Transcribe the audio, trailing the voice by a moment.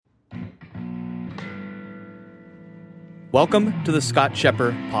Welcome to the Scott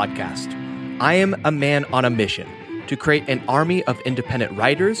Scheper Podcast. I am a man on a mission to create an army of independent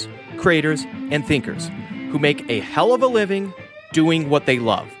writers, creators, and thinkers who make a hell of a living doing what they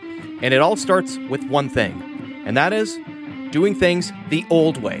love. And it all starts with one thing, and that is doing things the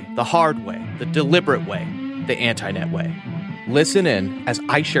old way, the hard way, the deliberate way, the anti-net way. Listen in as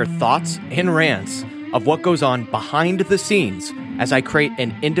I share thoughts and rants of what goes on behind the scenes as I create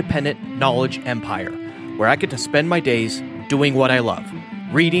an independent knowledge empire where I get to spend my days doing what I love,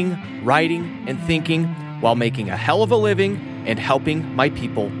 reading, writing, and thinking while making a hell of a living and helping my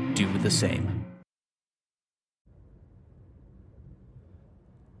people do the same.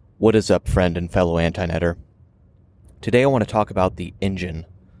 What is up, friend and fellow anti-netter? Today I want to talk about the engine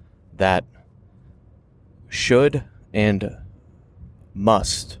that should and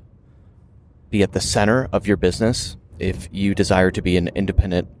must be at the center of your business if you desire to be an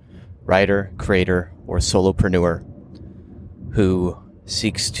independent writer, creator, or solopreneur who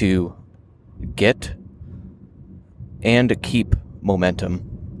seeks to get and keep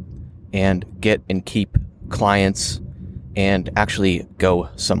momentum and get and keep clients and actually go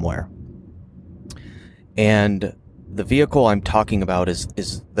somewhere. And the vehicle I'm talking about is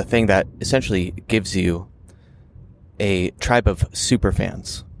the thing that essentially gives you a tribe of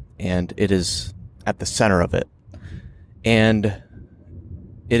superfans, and it is at the center of it. And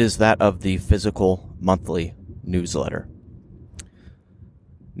it is that of the physical monthly newsletter.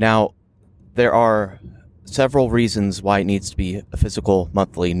 Now, there are several reasons why it needs to be a physical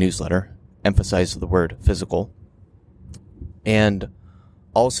monthly newsletter. Emphasize the word physical. And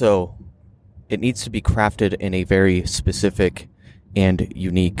also, it needs to be crafted in a very specific and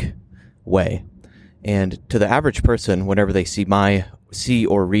unique way. And to the average person, whenever they see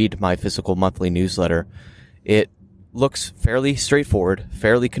or read my physical monthly newsletter, it looks fairly straightforward,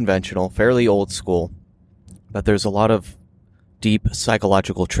 fairly conventional, fairly old school, but there's a lot of deep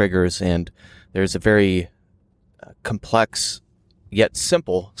psychological triggers, and there's a very complex yet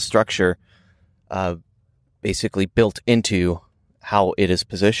simple structure basically built into how it is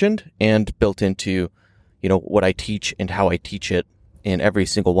positioned and built into, what I teach and how I teach it in every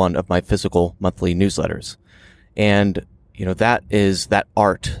single one of my physical monthly newsletters. And, that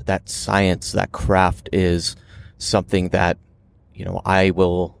art, that science, that craft is something that, I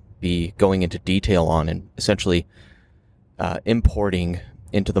will be going into detail on and essentially importing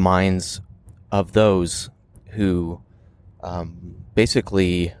into the minds of those who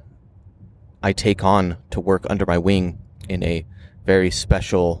basically I take on to work under my wing in a very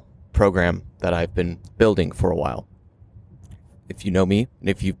special program that I've been building for a while. If you know me, and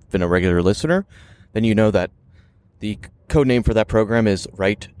if you've been a regular listener, then you know that the code name for that program is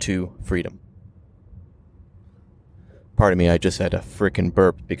Right to Freedom. Pardon me, I just had a frickin'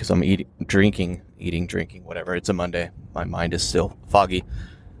 burp because I'm drinking, whatever. It's a Monday. My mind is still foggy.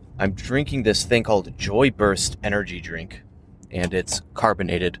 I'm drinking this thing called Joy Burst energy drink, and it's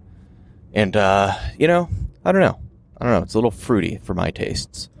carbonated. And, I don't know. It's a little fruity for my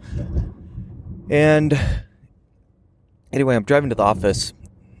tastes. And anyway, I'm driving to the office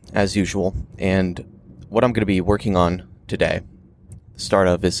as usual, and what I'm going to be working on today, the start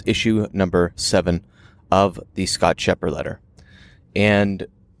of, is issue number 7 of the Scott Scheper letter. And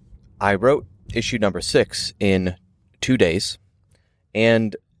I wrote issue number 6 in 2 days,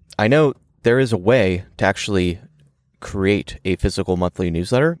 and I know there is a way to actually create a physical monthly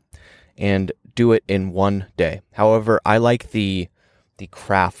newsletter and do it in 1 day. However, I like the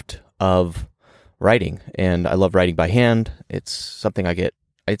craft of writing, and I love writing by hand. It's something I get.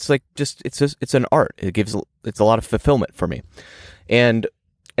 It's like it's an art. It's a lot of fulfillment for me. And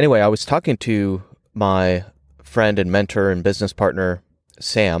anyway, I was talking to my friend and mentor and business partner,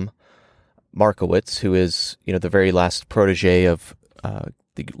 Sam Markowitz, who is, the very last protege of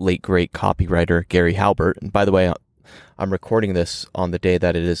the late great copywriter Gary Halbert. And by the way, I'm recording this on the day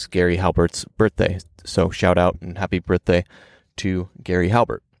that it is Gary Halbert's birthday. So shout out and happy birthday to Gary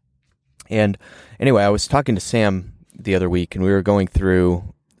Halbert. And anyway, I was talking to Sam the other week, and we were going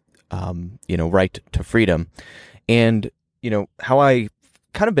through, Right to Freedom. And, how I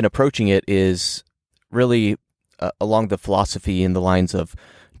kind of been approaching it is really along the philosophy in the lines of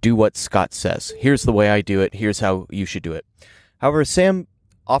do what Scott says. Here's the way I do it. Here's how you should do it. However, Sam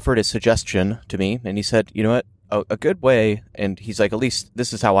offered a suggestion to me, and he said, you know what, a good way, and he's like, at least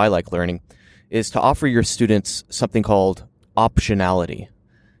this is how I like learning, is to offer your students something called optionality.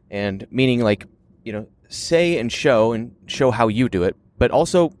 And meaning like, say and show how you do it, but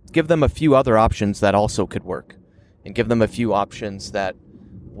also give them a few other options that also could work, and give them a few options that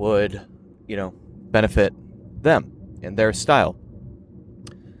would, benefit them and their style.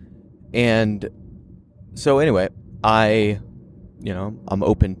 And so anyway, I'm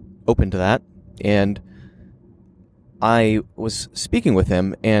open to that. And I was speaking with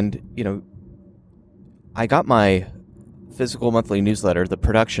him, and, I got my physical monthly newsletter, the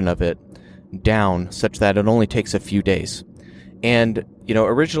production of it, down such that it only takes a few days. And,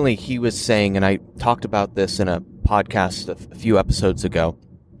 originally he was saying, and I talked about this in a podcast a few episodes ago,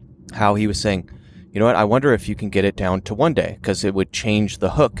 how he was saying, I wonder if you can get it down to 1 day, because it would change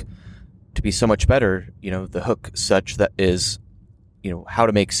the hook to be so much better, the hook such that is, how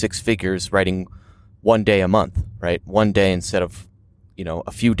to make six figures writing 1 day a month, right? 1 day instead of,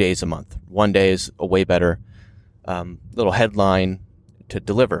 a few days a month. 1 day is a way better little headline to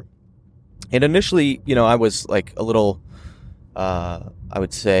deliver. And initially, I was like a little, I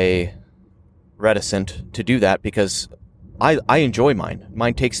would say, reticent to do that because I enjoy mine.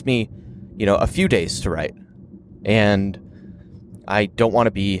 Mine takes me, a few days to write. And I don't want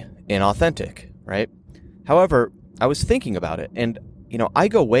to be inauthentic, right? However, I was thinking about it, and, I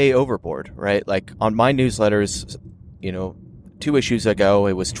go way overboard, right? Like on my newsletters, 2 issues ago,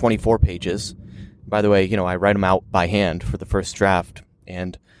 it was 24 pages. By the way, I write them out by hand for the first draft,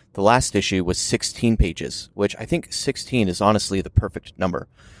 and the last issue was 16 pages, which I think 16 is honestly the perfect number.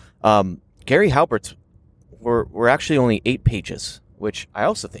 Gary Halbert's were actually only 8 pages, which I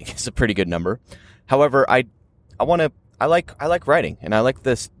also think is a pretty good number. However, I like writing, and I like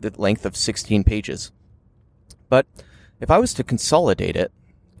the length of 16 pages. But if I was to consolidate it,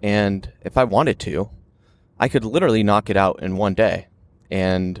 and if I wanted to, I could literally knock it out in 1 day.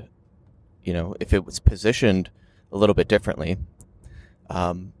 And, if it was positioned a little bit differently,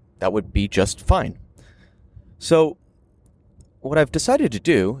 that would be just fine. So what I've decided to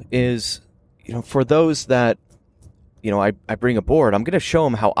do is, for those that, I bring aboard, I'm going to show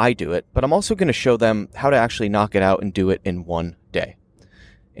them how I do it, but I'm also going to show them how to actually knock it out and do it in 1 day.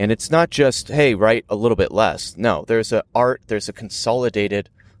 And it's not just, hey, write a little bit less. No, there's a consolidated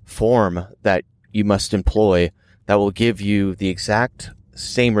form that you must employ that will give you the exact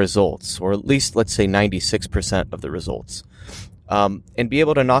same results, or at least, let's say, 96% of the results, and be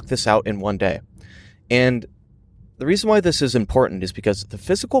able to knock this out in 1 day. And the reason why this is important is because the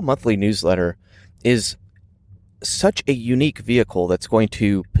physical monthly newsletter is such a unique vehicle that's going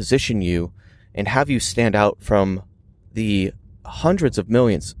to position you and have you stand out from the hundreds of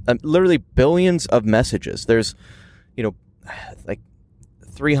millions, literally billions of messages. There's, like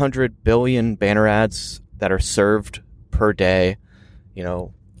 300 billion banner ads that are served per day.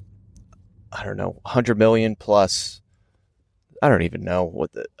 I don't know, 100 million plus. I don't even know what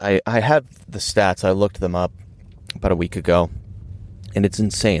I have the stats. I looked them up about a week ago, and it's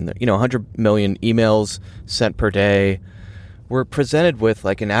insane. 100 million emails sent per day. We're presented with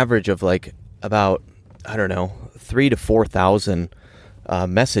like an average of like about, I don't know, 3,000 to 4,000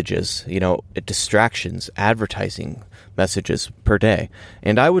 messages, distractions, advertising messages per day.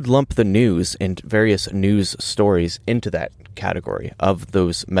 And I would lump the news and various news stories into that category of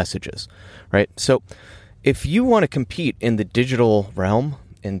those messages, right? So if you want to compete in the digital realm,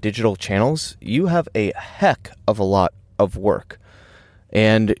 in digital channels, you have a heck of a lot of work.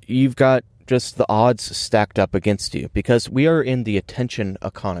 And you've got just the odds stacked up against you, because we are in the attention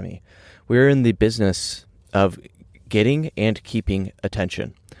economy. We're in the business of getting and keeping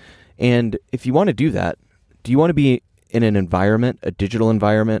attention. And if you want to do that, do you want to be in an environment, a digital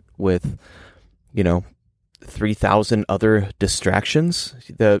environment with, 3,000 other distractions?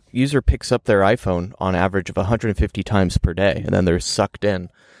 The user picks up their iPhone on average of 150 times per day, and then they're sucked in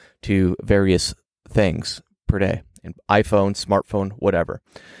to various things per day. And iPhone, smartphone, whatever.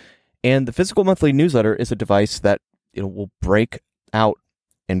 And the physical monthly newsletter is a device that will break out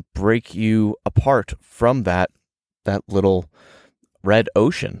and break you apart from that little red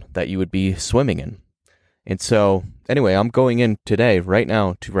ocean that you would be swimming in. And so, anyway, I'm going in today, right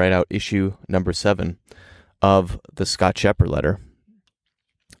now, to write out issue number 7 of the Scott Scheper letter.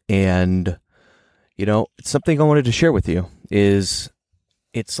 And, it's something I wanted to share with you is,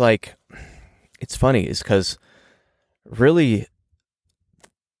 it's funny, is because really,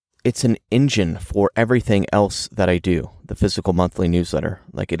 it's an engine for everything else that I do, the physical monthly newsletter.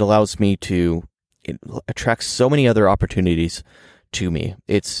 Like, it allows me to, it attracts so many other opportunities to me.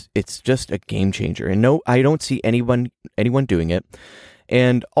 It's just a game changer. And no, I don't see anyone doing it.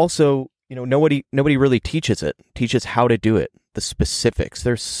 And also, nobody really teaches how to do it, the specifics.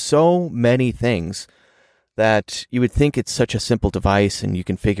 There's so many things that you would think it's such a simple device and you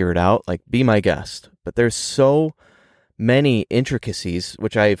can figure it out, like be my guest. But there's so many intricacies,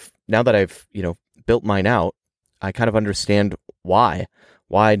 which now that I've built mine out, I kind of understand why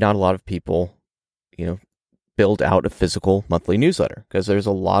not a lot of people, build out a physical monthly newsletter, because there's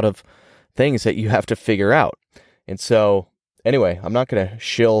a lot of things that you have to figure out. And so anyway, I'm not going to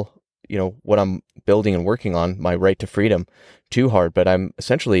shill, what I'm building and working on, my right to freedom, too hard, but I'm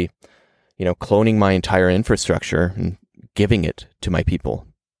essentially, cloning my entire infrastructure and giving it to my people,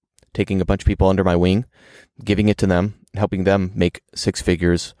 taking a bunch of people under my wing, giving it to them, helping them make six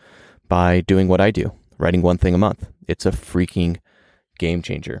figures by doing what I do, writing one thing a month. It's a freaking game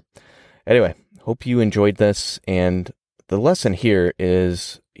changer. Anyway, hope you enjoyed this. And the lesson here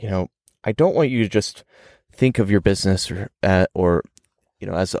is, I don't want you to just think of your business or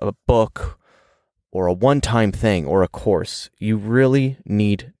as a book or a one-time thing or a course. You really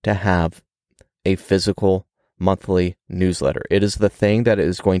need to have a physical monthly newsletter. It is the thing that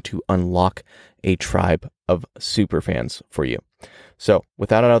is going to unlock a tribe of super fans for you. So with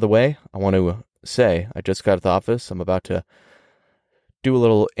that out of the way, I want to say I just got at the office. I'm about to do a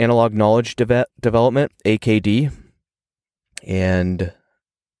little analog knowledge development, AKD, and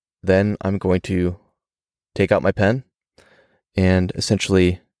then I'm going to take out my pen and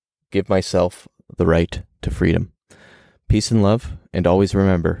essentially give myself the right to freedom. Peace and love, and always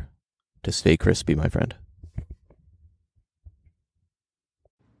remember to stay crispy, my friend.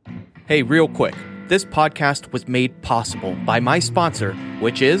 Hey, real quick. This podcast was made possible by my sponsor,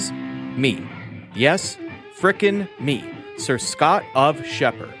 which is me. Yes, frickin' me, Sir Scott of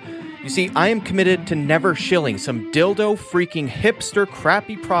Shepherd. You see, I am committed to never shilling some dildo freaking hipster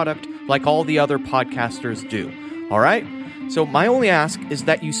crappy product like all the other podcasters do. All right? So my only ask is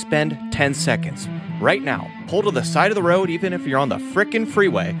that you spend 10 seconds right now, pull to the side of the road, even if you're on the frickin'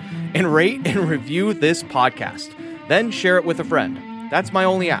 freeway, and rate and review this podcast. Then share it with a friend. That's my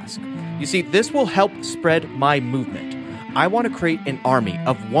only ask. You see, this will help spread my movement. I want to create an army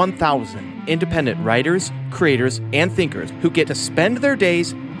of 1,000 independent writers, creators, and thinkers who get to spend their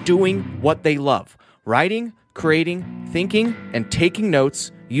days doing what they love: writing, creating, thinking, and taking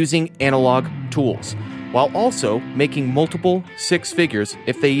notes using analog tools, while also making multiple six figures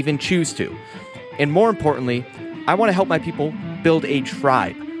if they even choose to. And more importantly, I want to help my people build a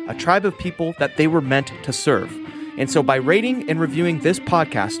tribe of people that they were meant to serve. And so by rating and reviewing this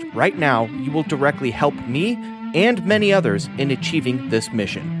podcast right now, you will directly help me and many others in achieving this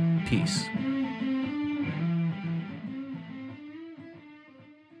mission. Peace.